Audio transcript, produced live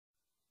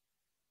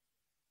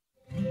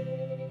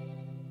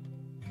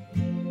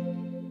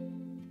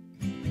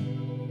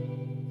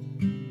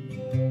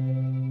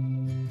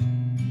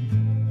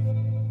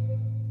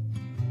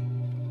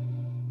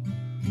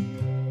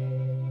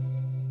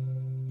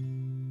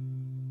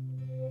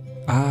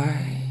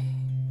I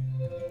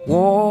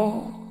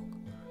walk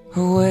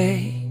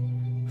away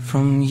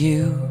from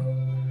you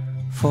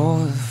for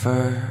the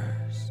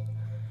first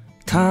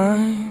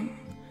time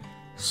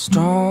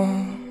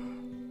strong,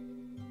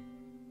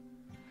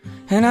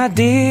 and I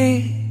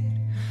did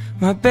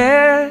my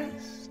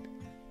best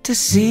to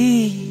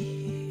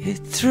see it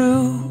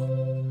through.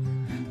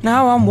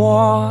 Now I'm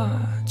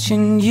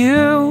watching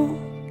you,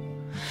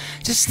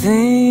 just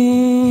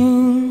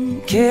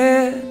thinking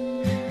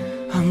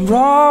I'm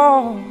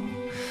wrong,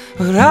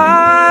 but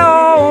I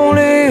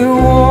only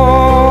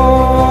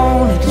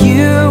wanted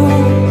you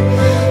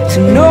to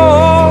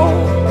know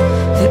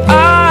that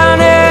I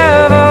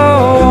never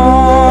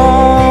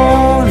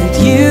wanted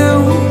you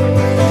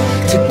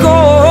to go.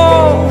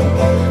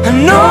 I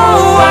know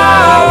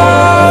I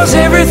was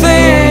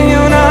everything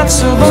you're not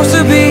supposed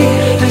to be,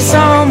 and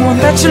someone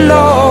that you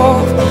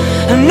love.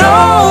 I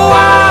know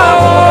I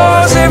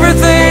was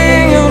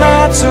everything you're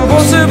not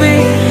supposed to be,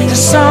 to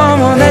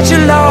someone that you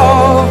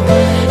love.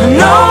 I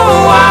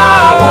know I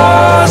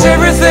was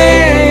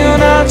everything you're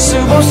not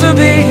supposed to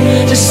be,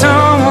 to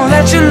someone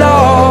that you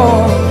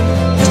love,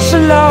 that you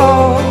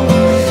love,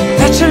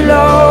 that you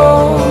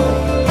love.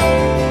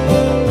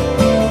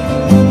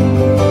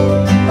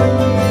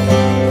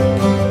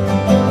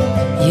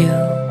 You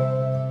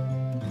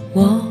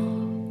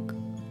walk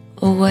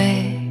away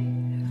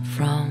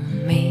from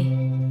me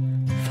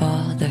for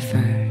the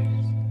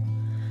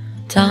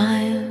first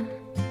time,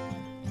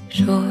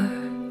 sure.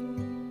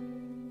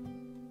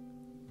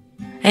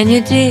 And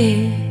you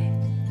did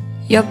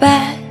your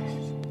best,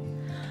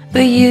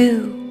 but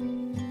you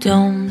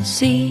don't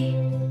see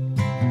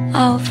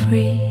how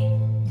free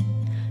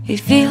it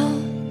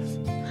feels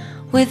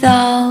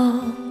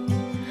without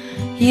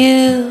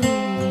you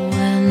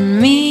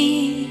and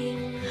me.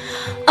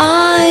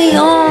 I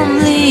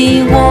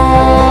only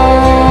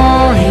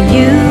wanted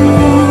you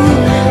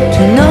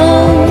to know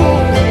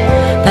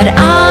that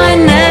I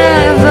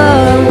never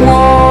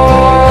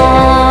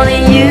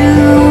wanted you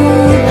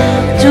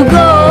to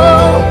go.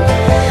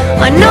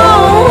 I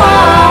know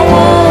I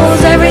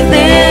was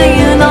everything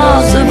you're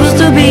not supposed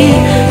to be,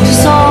 to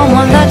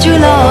someone that you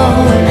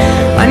love.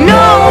 I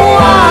know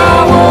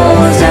I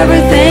was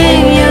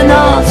everything you're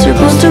not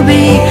supposed to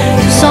be,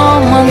 to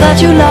someone that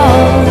you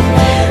love.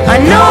 I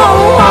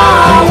know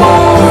I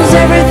was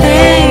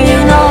everything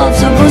you're not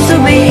supposed to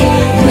be,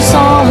 to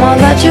someone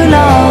that you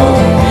love,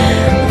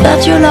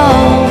 that you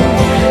love,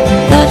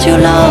 that you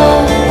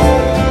love.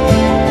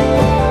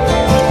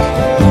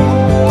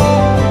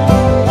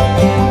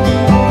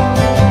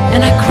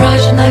 And I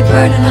crash and I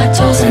burn and I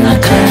toss and I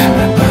turn.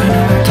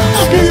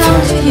 I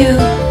belong to you.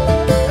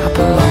 I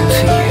belong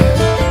to you.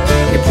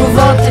 You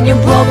provoked and you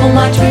broke all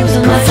my dreams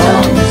and my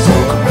thoughts,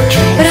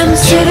 but I'm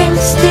sitting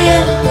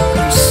still.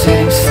 I'm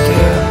sitting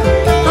still.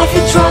 I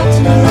feel trapped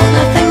and alone.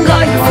 I thank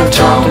God you are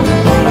gone.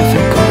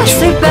 I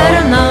sleep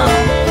better now.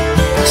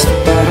 I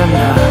sleep better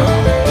now.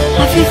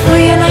 I feel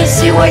free and I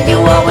see what you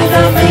are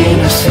without me.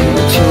 I see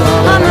what you are